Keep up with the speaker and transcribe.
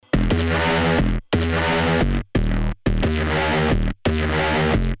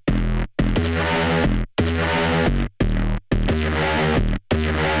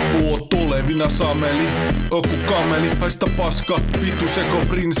saameli, oku kameli, haista paska, vitu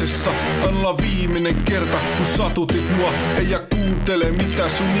sekoprinsessa. Anna viimeinen kerta, kun satutit mua, ei ja kuuntele mitä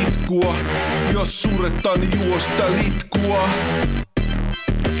sun itkua. Jos surrettaa, niin juosta litkua.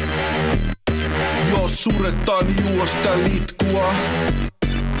 Jos surrettaa, niin juosta litkua.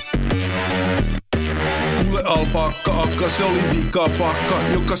 Kuule alpaakka akka, se oli vikapakka,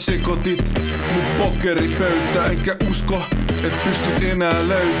 joka sekoitit mut pokeripöytää. Enkä usko, et pystyt enää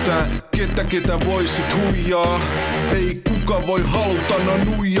löytää ketä voisit huijaa. Ei kuka voi haluta no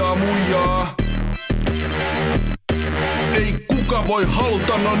nuijaa muijaa. Ei kuka voi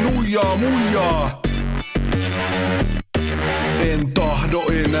haluta no nuijaa muijaa. En tahdo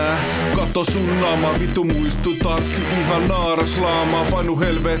enää, kato sun naama, vitu muistutatkin ihan naaraslaamaa, painu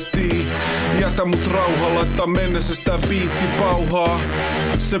helvettiin. Jätä mut rauhaan, laittaa mennessä sitä biitti pauhaa.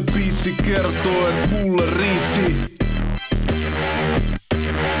 Se biitti kertoo, et mulle riitti.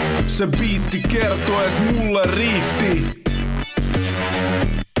 Se biitti kertoo, et mulle riitti.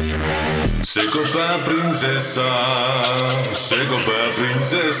 Sekoprinsessa,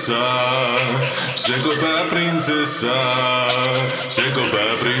 Sekoprinsessa, Sekoprinsessa,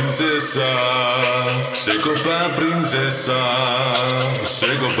 Sekoprinsessa, Sekoprinsessa,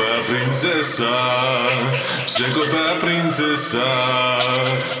 Sekoprinsessa, Sekoprinsessa,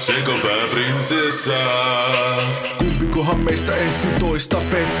 Sekoprinsessa. Kumpikohan meistä ensin toista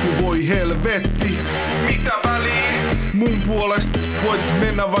petty, voi helvetti. Mitä väliä? Mun puolesta voit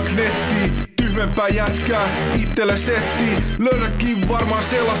mennä vaik nettiin. Tyhmempää jätkää itselle settiin. Löydäkin varmaan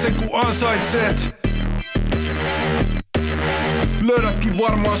sellaisen ku ansaitset. Löydäkin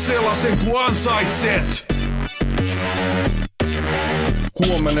varmaan sellaisen ku ansaitset.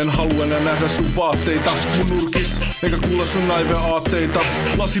 Huomennen haluan nähdä sun vaatteita mun nurkis, eikä kuulla sun naive aatteita.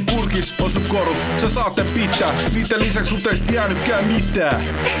 Lasi purkis on sun korut, sä saatte pitää. Niiden lisäks sut ei sit jäänytkään mitään.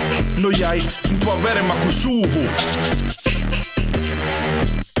 No jäi, mut vaan verenmaku suuhun.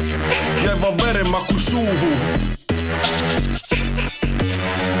 Jäi vaan verenmaku suuhun.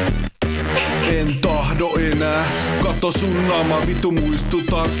 En tahdo enää, kato sun naama, vitu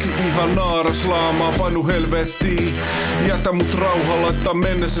muistutatkin ihan naaraslaamaa, painu helvettiin. Jätä mut rauhaan, laittaa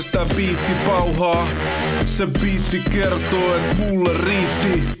mennessä sitä biitti pauhaa. Se biitti kertoo, et mulle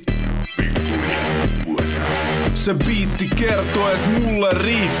riitti. Se biitti kertoo, et mulle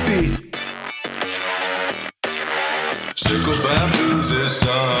riitti.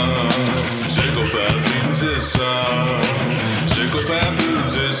 Sekoprinsessa, Sekoprinsessa,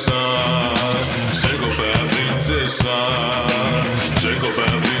 Sekoprinsessa, Sekoprinsessa,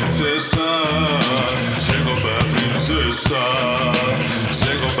 Sekoprinsessa, Sekoprinsessa,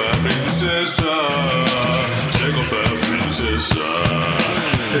 Sekoprinsessa, Sekoprinsessa.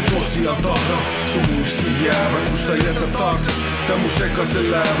 Ei tosiaan tahdo sun muistin jäävä, kun sä jätät taakses tää mun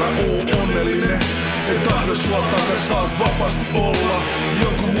sekasen läävä. Oo onnellinen, ei tahdo sua takas, saat vapaasti olla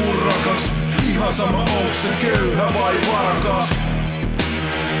jonkun muun rakas. Ihan sama onks se köyhä vai varakas.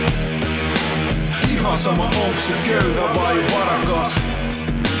 Ihan sama onks se köyhä vai varakas.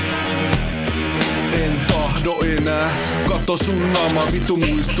 En tahdo enää, kato sun naama, vitu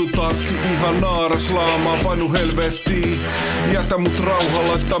muistutatkin ihan naaraslaamaa, painu helvettiin. Jätä mut rauhaan,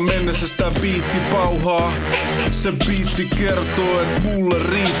 laittaa mennessä sitä biitti pauhaa. Se biitti kertoo, et mulle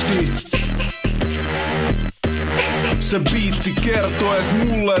riitti. Se biitti kertoo, et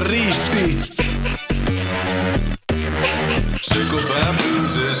mulle riitti.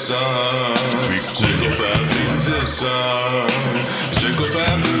 Sekoprinsessa, Sekoprinsessa,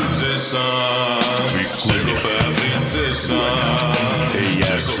 Sekoprinsessa, Sekoprinsessa. Ei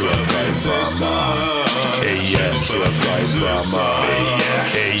jää sua kaipaamaan, ei jää sua kaipaamaan,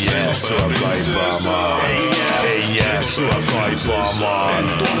 ei jää sua kaipaamaan, ei jää sua kaipaamaan. En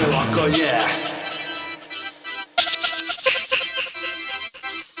todellakaan jää.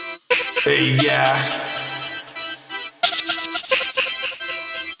 Ei jää.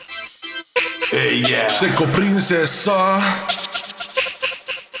 Ei jää. Sekoprinsessa.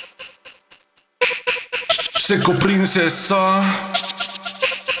 Sekoprinsessa.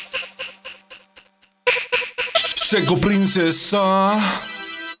 Sekoprinsessa.